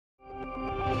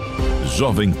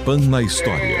Jovem Pan na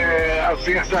história. A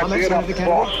verdadeira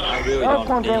voz.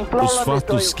 Os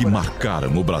fatos que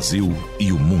marcaram o Brasil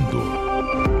e o mundo.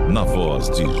 Na voz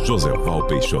de Joseval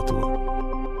Peixoto.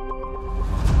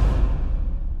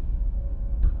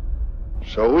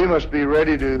 So we must be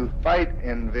ready to fight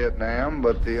in Vietnam,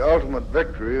 but the ultimate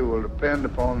victory will depend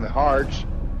upon the hearts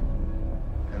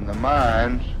and the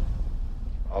minds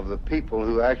of the people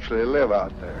who actually live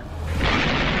out there.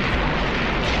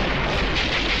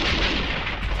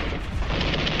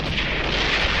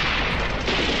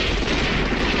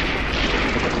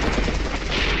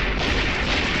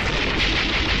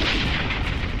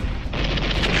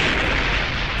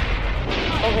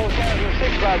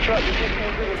 Truck that just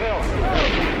came through the bill.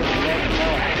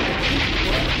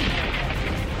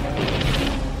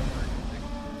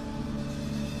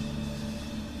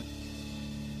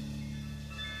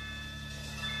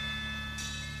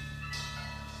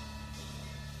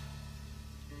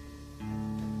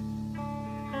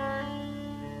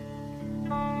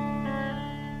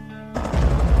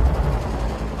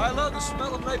 I love the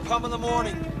smell of napalm in the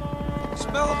morning.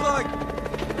 Smell of like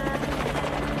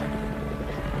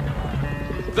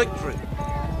victory.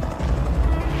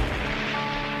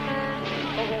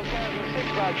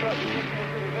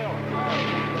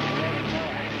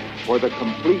 For the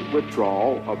complete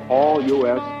withdrawal of all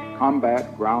U.S.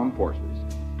 combat ground forces.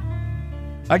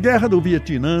 A Guerra do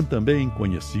Vietnã, também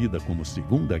conhecida como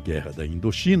Segunda Guerra da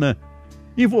Indochina,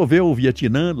 envolveu o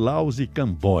Vietnã, Laos e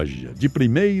Camboja, de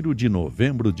 1º de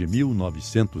novembro de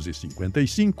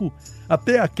 1955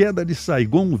 até a queda de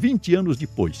Saigon 20 anos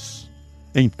depois,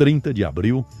 em 30 de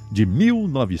abril de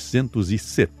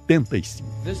 1975.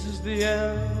 This is the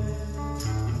end,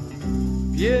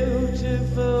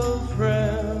 beautiful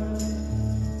friend.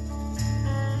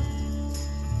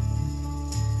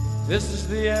 This is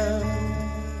the end,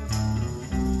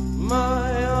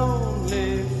 my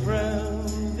only friend,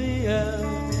 the end.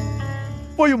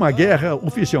 Foi uma guerra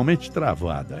oficialmente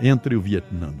travada entre o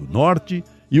Vietnã do Norte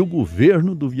e o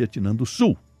governo do Vietnã do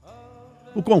Sul.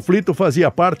 O conflito fazia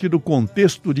parte do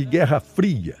contexto de Guerra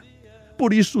Fria.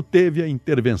 Por isso, teve a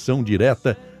intervenção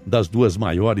direta das duas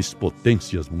maiores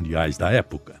potências mundiais da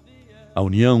época. A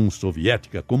União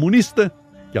Soviética Comunista,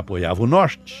 que apoiava o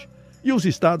Norte, e os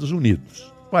Estados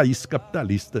Unidos, país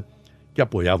capitalista, que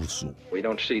apoiava o Sul. We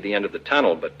don't see the end of the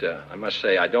tunnel, but I must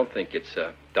say I don't think it's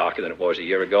darker than it was a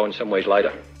year ago, in some ways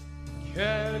lighter.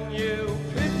 Can you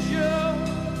picture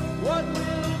what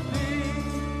will be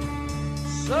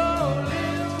so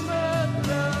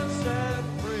limitless and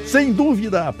free? Sem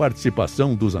dúvida, a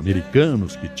participação dos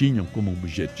americanos, que tinham como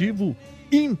objetivo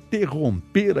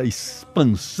interromper a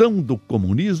expansão do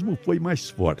comunismo, foi mais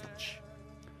forte.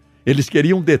 Eles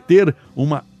queriam deter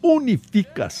uma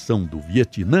unificação do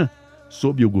Vietnã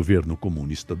sob o governo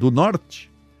comunista do Norte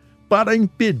para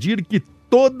impedir que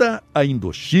toda a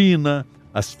Indochina,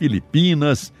 as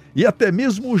Filipinas e até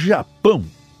mesmo o Japão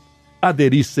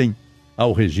aderissem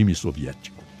ao regime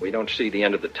soviético. We don't see the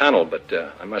end of the tunnel, but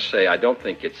I must say I don't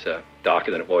think it's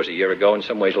darker than it was a year ago, in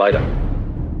some ways lighter.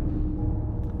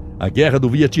 A Guerra do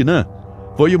Vietnã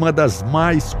foi uma das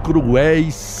mais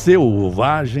cruéis,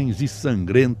 selvagens e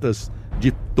sangrentas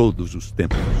de todos os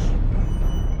tempos.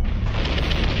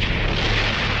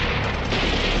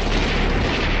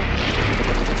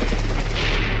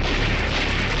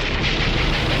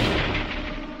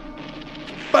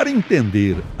 Para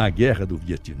entender a Guerra do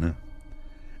Vietnã,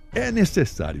 é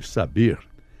necessário saber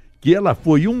que ela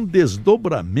foi um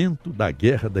desdobramento da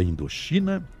Guerra da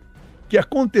Indochina que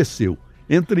aconteceu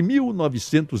entre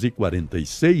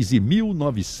 1946 e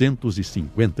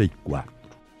 1954.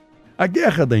 A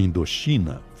Guerra da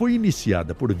Indochina foi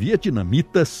iniciada por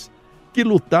vietnamitas que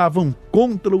lutavam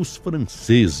contra os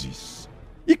franceses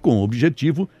e com o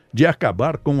objetivo de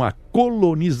acabar com a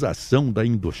colonização da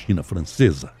Indochina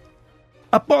francesa.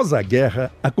 Após a guerra,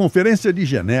 a Conferência de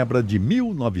Genebra de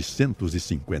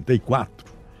 1954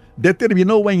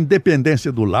 determinou a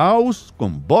independência do Laos,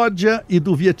 Camboja e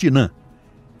do Vietnã,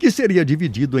 que seria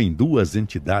dividido em duas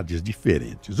entidades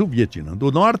diferentes. O Vietnã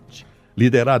do Norte,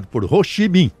 liderado por Ho Chi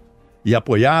Minh e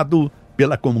apoiado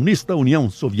pela comunista União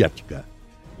Soviética,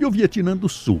 e o Vietnã do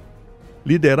Sul,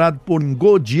 liderado por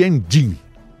Ngo Dien Dinh,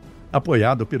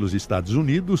 apoiado pelos Estados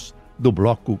Unidos do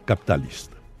bloco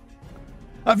capitalista.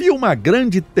 Havia uma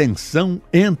grande tensão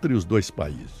entre os dois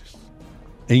países.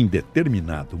 Em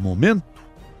determinado momento,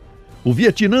 o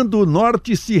Vietnã do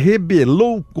Norte se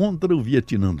rebelou contra o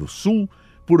Vietnã do Sul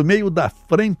por meio da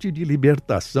Frente de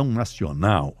Libertação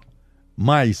Nacional,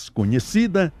 mais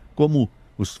conhecida como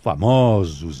os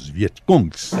famosos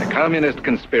Vietcongs. The communist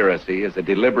conspiracy is a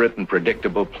deliberate and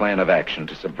predictable plan of action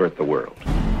to subvert the world.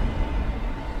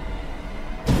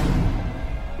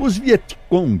 Os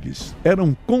Vietcongues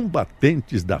eram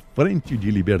combatentes da Frente de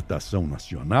Libertação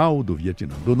Nacional do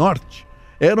Vietnã do Norte.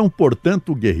 Eram,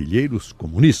 portanto, guerrilheiros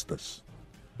comunistas.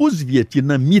 Os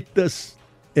vietnamitas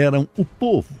eram o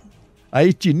povo, a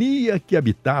etnia que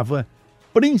habitava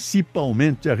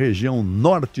principalmente a região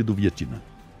norte do Vietnã.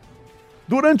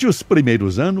 Durante os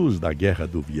primeiros anos da Guerra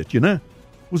do Vietnã,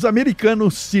 os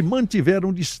americanos se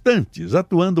mantiveram distantes,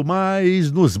 atuando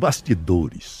mais nos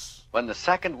bastidores. When the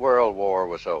Second World War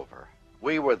was over,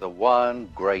 we were the one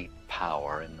great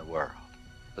power in the world.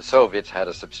 The Soviets had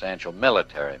a substantial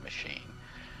military machine,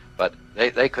 but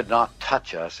they could not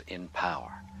touch us in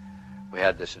power. We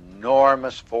had this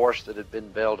enormous force that had been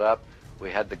built up. We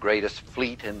had the greatest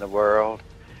fleet in the world.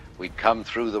 We'd come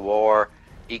through the war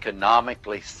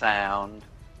economically sound.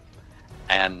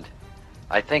 And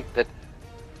I think that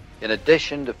in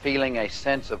addition to feeling a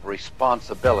sense of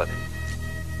responsibility,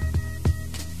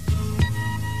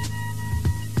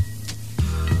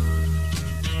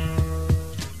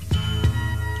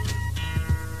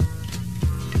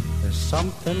 there's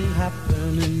something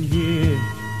happening here,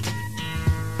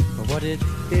 but what it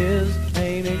is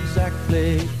ain't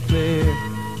exactly clear.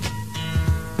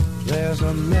 There's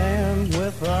a man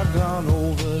with a gun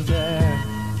over there,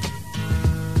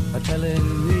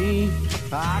 telling me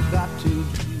I got to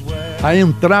beware. A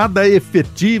entrada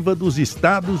efetiva dos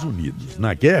Estados Unidos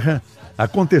na guerra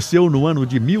aconteceu no ano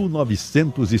de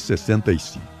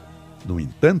 1965. No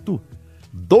entanto,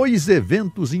 dois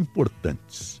eventos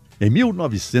importantes, em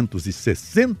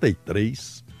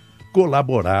 1963,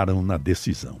 colaboraram na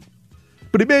decisão.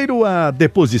 Primeiro, a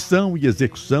deposição e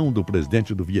execução do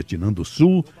presidente do Vietnã do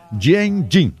Sul, Dien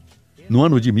Dinh, no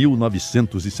ano de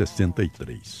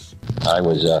 1963. I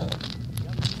was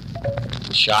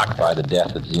shocked by the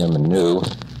death of Diem Minh.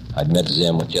 I'd met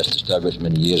Diem with Justice Douglas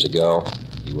many years ago.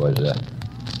 He was an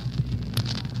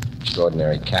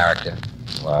extraordinary character.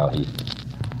 While he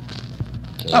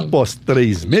Após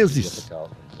 3 meses,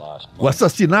 o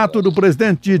assassinato do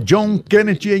presidente John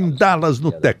Kennedy em Dallas,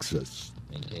 no Texas,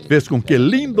 fez com que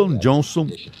Lyndon Johnson,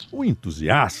 o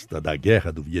entusiasta da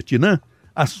Guerra do Vietnã,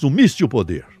 assumisse o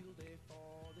poder.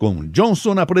 Com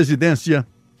Johnson na presidência,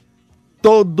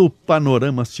 todo o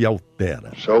panorama se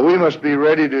altera. So we must be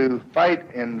ready to fight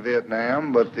in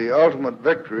Vietnam, but the ultimate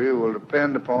victory will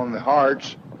depend upon the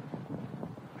hearts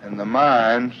and the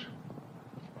minds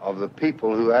of the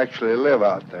people who actually live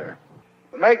out there.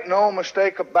 Make no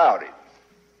mistake about it.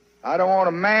 I don't want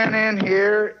a man in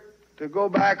here to go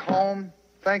back home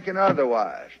thinking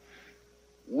otherwise.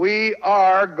 We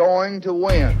are going to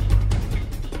win.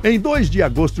 Em 2 de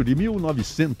agosto de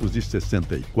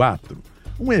 1964,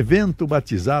 um evento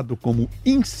batizado como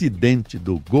Incidente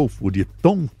do Golfo de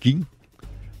Tonkin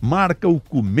marca o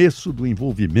começo do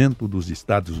envolvimento dos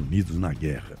Estados Unidos na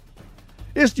guerra.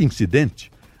 Este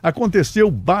incidente aconteceu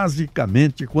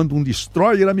basicamente quando um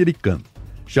destroyer americano,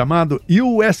 chamado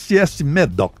USS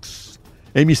Maddox,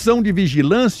 em missão de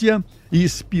vigilância e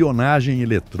espionagem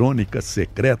eletrônica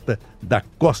secreta da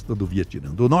costa do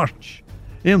Vietnã do Norte,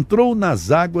 entrou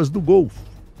nas águas do Golfo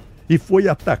e foi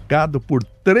atacado por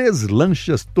 3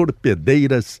 lanchas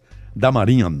torpedeiras da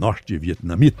Marinha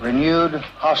Norte-Vietnamita. Renewed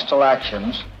hostile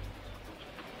actions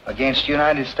against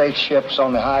United States ships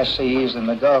on the high seas in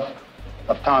the Gulf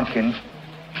of Tonkin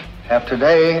have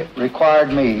today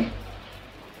required me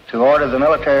to order the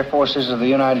military forces of the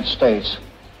United States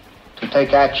to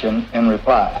take action in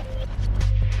reply.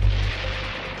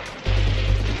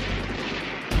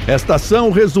 Esta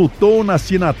ação resultou na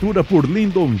assinatura por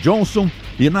Lyndon Johnson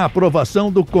e na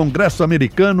aprovação do Congresso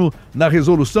americano na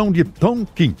Resolução de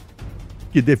Tonkin,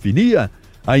 que definia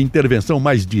a intervenção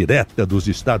mais direta dos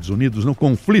Estados Unidos no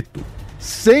conflito,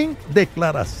 sem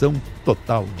declaração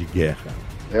total de guerra.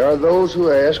 There are those who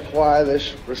ask why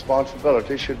this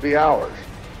responsibility should be ours.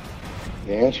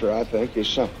 The answer, I think, is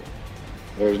simple.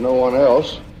 There's no one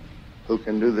else who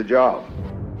can do the job.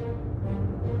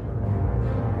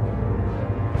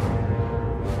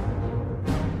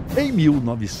 Em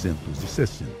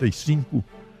 1965,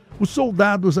 os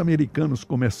soldados americanos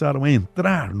começaram a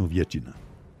entrar no Vietnã.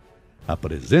 A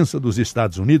presença dos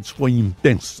Estados Unidos foi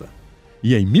intensa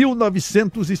e em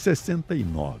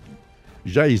 1969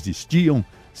 já existiam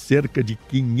cerca de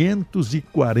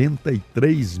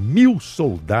 543 mil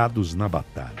soldados na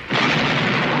batalha.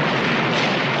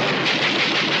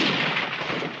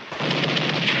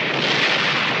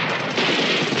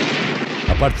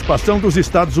 A participação dos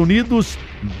Estados Unidos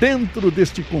dentro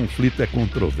deste conflito é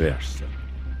controversa.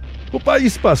 O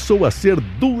país passou a ser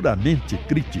duramente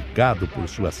criticado por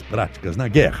suas práticas na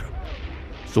guerra.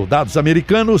 Soldados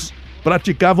americanos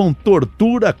praticavam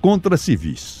tortura contra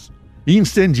civis,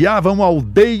 incendiavam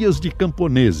aldeias de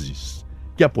camponeses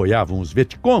que apoiavam os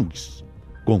Vietcongs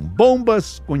com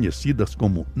bombas conhecidas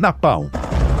como napalm.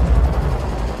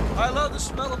 I love the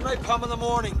smell of napalm in the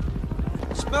morning.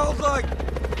 Smells like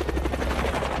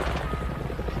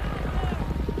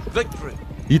victory.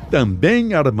 E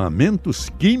também armamentos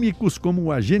químicos como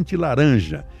o agente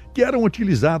laranja, que eram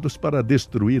utilizados para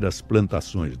destruir as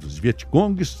plantações dos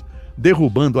Vietcongs,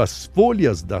 derrubando as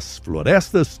folhas das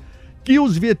florestas que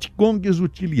os Vietcongs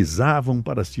utilizavam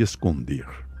para se esconder.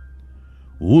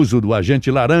 O uso do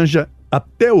agente laranja,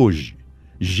 até hoje,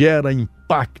 gera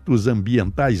impactos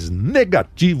ambientais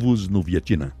negativos no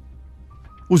Vietnã.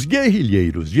 Os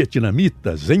guerrilheiros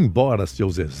vietnamitas, embora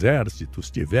seus exércitos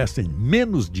tivessem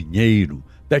menos dinheiro,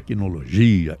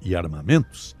 tecnologia e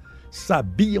armamentos,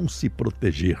 sabiam se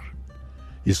proteger.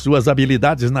 E suas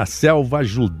habilidades na selva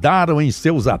ajudaram em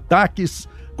seus ataques,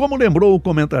 como lembrou o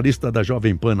comentarista da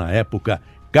Jovem Pan na época,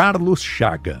 Carlos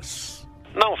Chagas.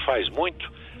 Não faz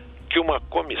muito que uma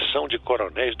comissão de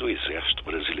coronéis do Exército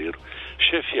Brasileiro,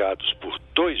 chefiados por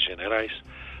 2 generais,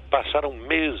 passaram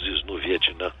meses no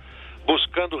Vietnã,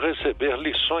 buscando receber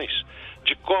lições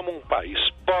de como um país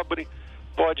pobre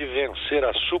pode vencer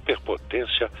a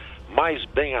superpotência mais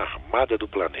bem armada do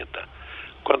planeta,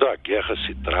 quando a guerra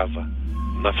se trava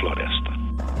na floresta.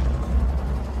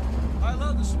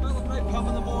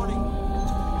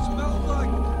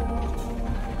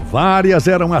 Várias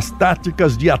eram as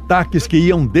táticas de ataques que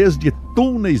iam desde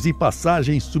túneis e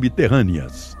passagens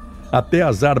subterrâneas até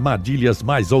as armadilhas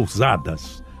mais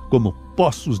ousadas, como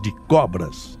poços de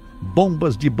cobras,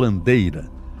 bombas de bandeira,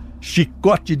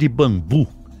 chicote de bambu,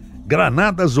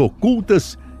 granadas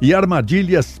ocultas e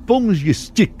armadilhas Ponji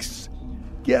Sticks,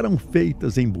 que eram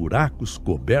feitas em buracos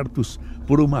cobertos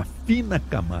por uma fina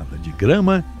camada de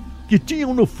grama que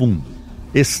tinham no fundo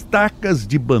estacas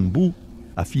de bambu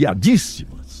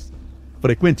afiadíssimas,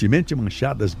 frequentemente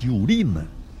manchadas de urina,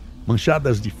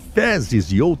 manchadas de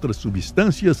fezes e outras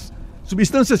substâncias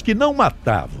que não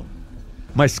matavam,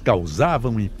 mas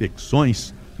causavam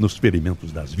infecções nos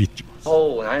ferimentos das vítimas.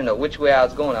 Oh, I didn't know which way I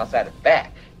was going outside the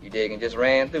back. You dig, and just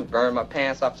ran through, burned my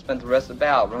pants off, spent the rest of the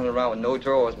battle running around with no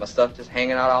drawers, my stuff just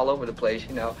hanging out all over the place,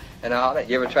 you know, and all that.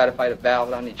 You ever try to fight a battle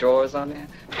without any drawers on there?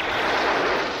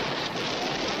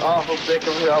 Awful sick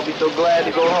of it. I'll be so glad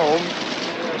to go home.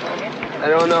 I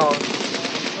don't know.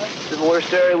 It's the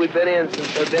worst area we've been in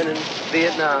since I've been in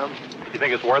Vietnam. You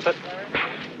think it's worth it?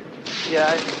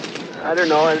 Yeah, I don't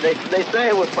know. They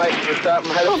say we're fighting for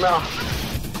something. I don't know.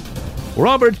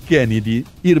 Robert Kennedy,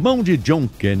 irmão de John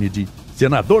Kennedy,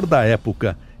 senador da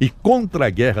época e contra a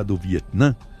guerra do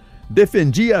Vietnã,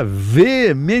 defendia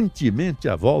veementemente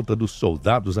a volta dos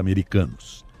soldados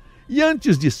americanos. E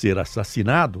antes de ser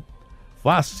assassinado,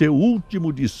 faz seu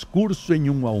último discurso em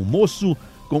um almoço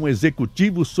com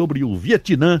executivos sobre o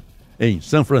Vietnã em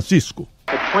São Francisco.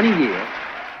 For 20 years,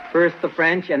 first the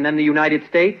French and then the United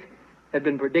States had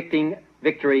been predicting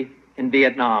victory in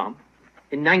Vietnam.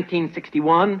 In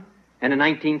 1961 and in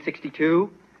 1962,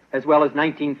 as well as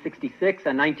 1966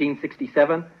 and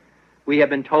 1967, we have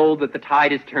been told that the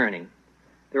tide is turning.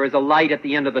 There is a light at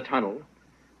the end of the tunnel.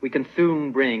 We can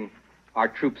soon bring our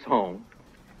troops home.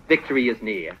 Victory is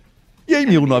near. E em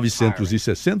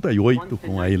 1968,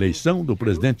 com a eleição do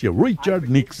presidente Richard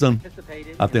Nixon,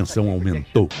 a tensão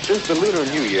aumentou. Since the Lunar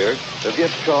New Year, the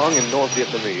Viet Cong and North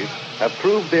Vietnamese have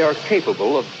proved they are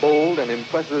capable of bold and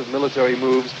impressive military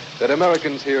moves that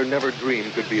Americans here never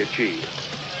dreamed could be achieved.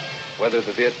 Whether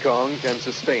the Viet Cong can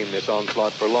sustain this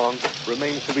onslaught for long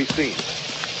remains to be seen.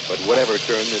 But whatever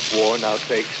turn this war now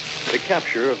takes, the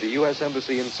capture of the U.S.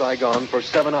 Embassy in Saigon for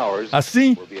 7 hours.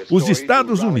 Assim, os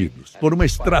Estados Unidos, por uma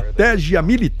estratégia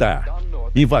militar,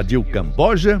 invadiu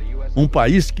Camboja, um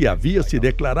país que havia se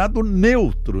declarado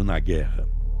neutro na guerra.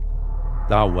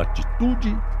 Tal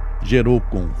atitude gerou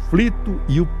conflito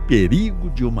e o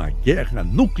perigo de uma guerra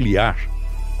nuclear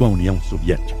com a União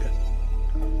Soviética.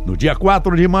 No dia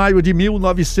 4 de maio de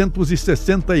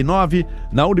 1969,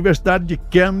 na Universidade de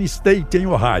Kent State, em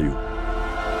Ohio,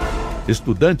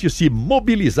 estudantes se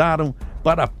mobilizaram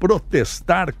para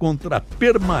protestar contra a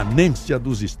permanência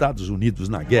dos Estados Unidos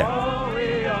na guerra.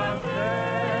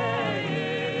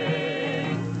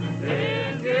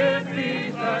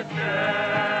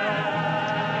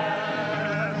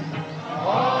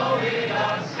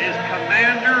 Is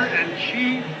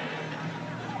commander-in-chief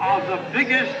of the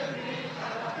biggest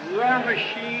war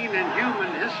machine in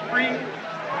human history,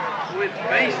 with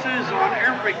bases on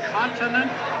every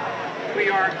continent. We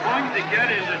are going to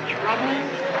get into trouble.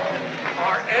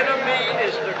 Our enemy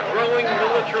is the growing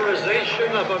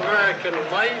militarization of American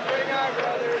life.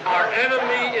 Our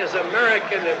enemy is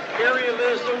American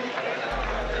imperialism.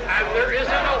 And There is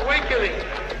an awakening.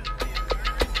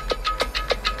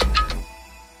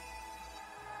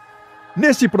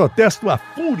 Nesse protesto, a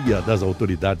fúria das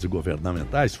autoridades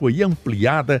governamentais foi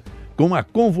ampliada com a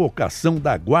convocação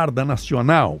da Guarda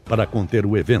Nacional para conter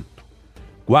o evento.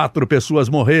 4 pessoas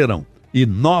morreram e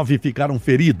 9 ficaram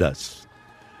feridas.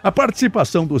 A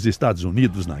participação dos Estados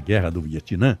Unidos na Guerra do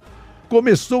Vietnã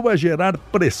começou a gerar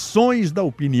pressões da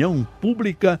opinião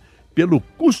pública pelo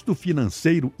custo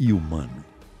financeiro e humano.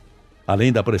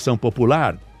 Além da pressão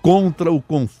popular contra o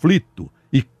conflito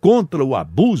e contra o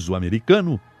abuso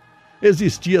americano,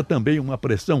 existia também uma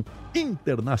pressão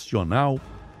internacional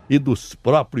e dos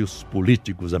próprios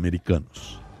políticos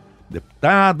americanos.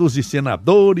 Deputados e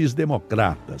senadores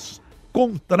democratas,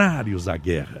 contrários à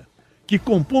guerra, que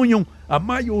compunham a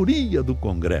maioria do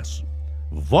Congresso,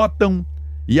 votam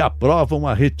e aprovam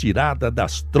a retirada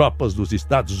das tropas dos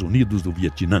Estados Unidos do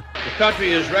Vietnã. The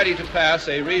country is ready to pass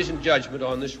a reasoned judgment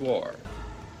on this war.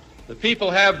 The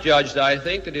people have judged, I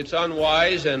think, that it's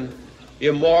unwise and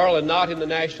immoral and not in the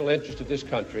national interest of this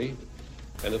country,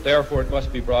 and that therefore it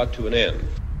must be brought to an end.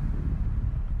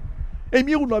 Em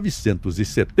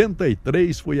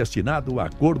 1973 foi assinado o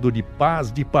Acordo de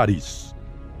Paz de Paris,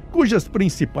 cujas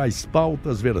principais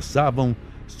pautas versavam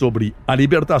sobre a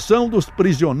libertação dos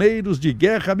prisioneiros de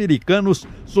guerra americanos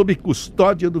sob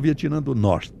custódia do Vietnã do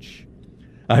Norte,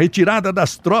 a retirada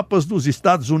das tropas dos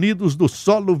Estados Unidos do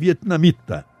solo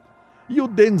vietnamita e o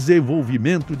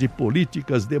desenvolvimento de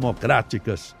políticas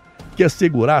democráticas que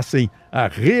assegurassem a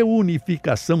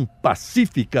reunificação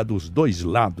pacífica dos dois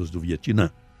lados do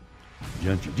Vietnã.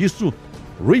 Diante disso,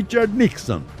 Richard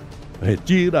Nixon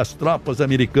retira as tropas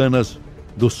americanas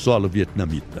do solo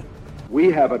vietnamita.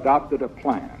 We have adopted a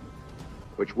plan,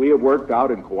 which we have worked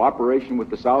out in cooperation with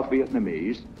the South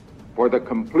Vietnamese, for the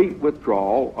complete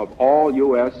withdrawal of all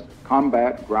U.S.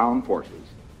 combat ground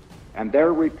forces and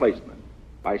their replacement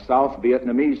by South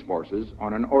Vietnamese forces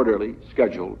on an orderly,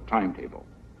 scheduled timetable.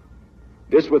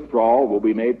 This withdrawal will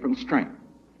be made from strength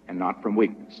and not from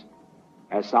weakness.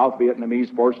 As South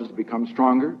Vietnamese forces become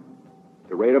stronger,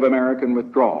 the rate of American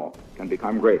withdrawal can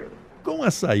become greater. Com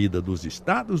a saída dos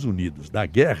Estados Unidos da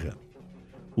guerra,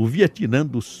 o Vietnã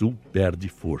do Sul perde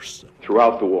força.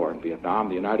 Throughout the war in Vietnam,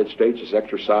 the United States has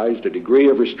exercised a degree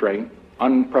of restraint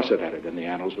unprecedented in the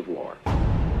annals of war.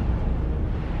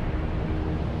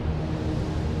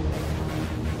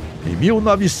 Em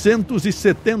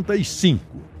 1975,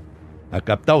 a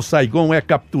capital Saigon é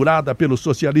capturada pelos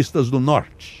socialistas do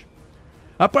Norte.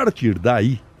 A partir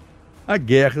daí, a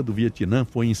Guerra do Vietnã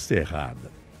foi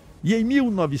encerrada. E em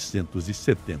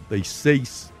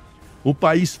 1976, o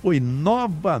país foi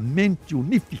novamente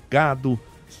unificado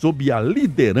sob a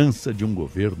liderança de um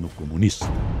governo comunista.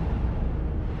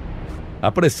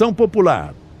 A pressão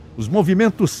popular, os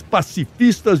movimentos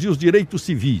pacifistas e os direitos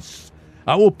civis,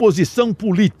 a oposição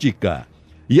política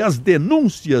e as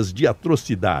denúncias de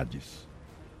atrocidades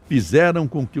fizeram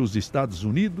com que os Estados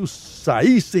Unidos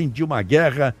saíssem de uma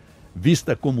guerra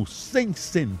vista como sem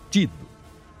sentido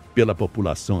pela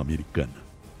população americana.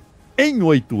 Em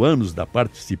 8 anos da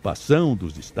participação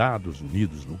dos Estados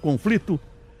Unidos no conflito,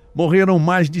 morreram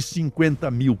mais de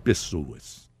 50 mil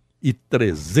pessoas e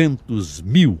 300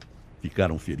 mil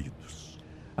ficaram feridos.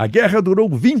 A guerra durou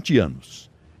 20 anos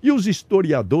e os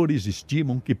historiadores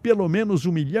estimam que pelo menos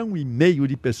 1,5 milhão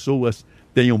de pessoas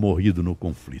tenham morrido no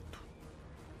conflito.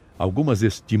 Algumas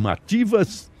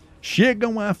estimativas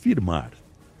chegam a afirmar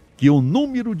que o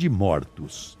número de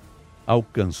mortos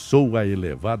alcançou a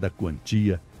elevada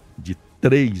quantia de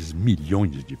 3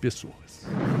 milhões de pessoas.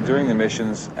 During the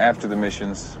missions, after the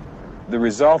missions, the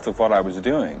result of what I was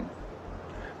doing,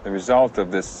 the result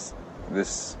of this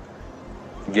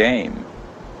game,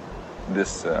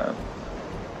 this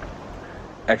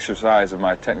exercise of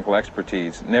my technical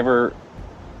expertise never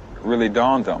really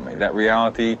dawned on me. That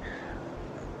reality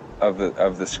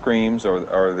of the screams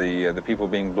or the people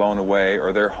being blown away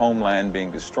or their homeland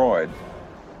being destroyed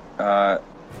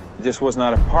just was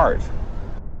not a part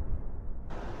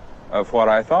of what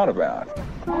I thought about.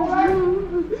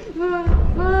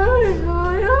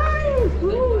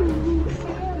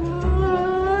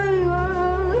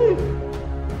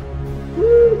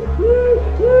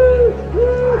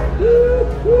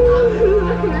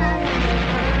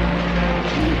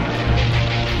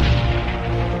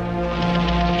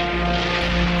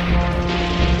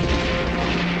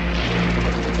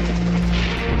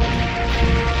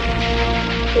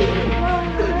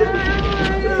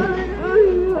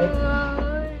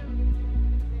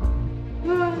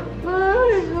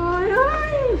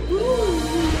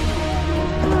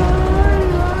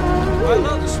 I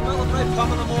love the smell of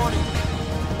napalm in the morning.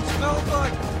 It smells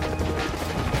like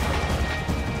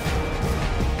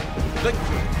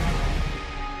victory.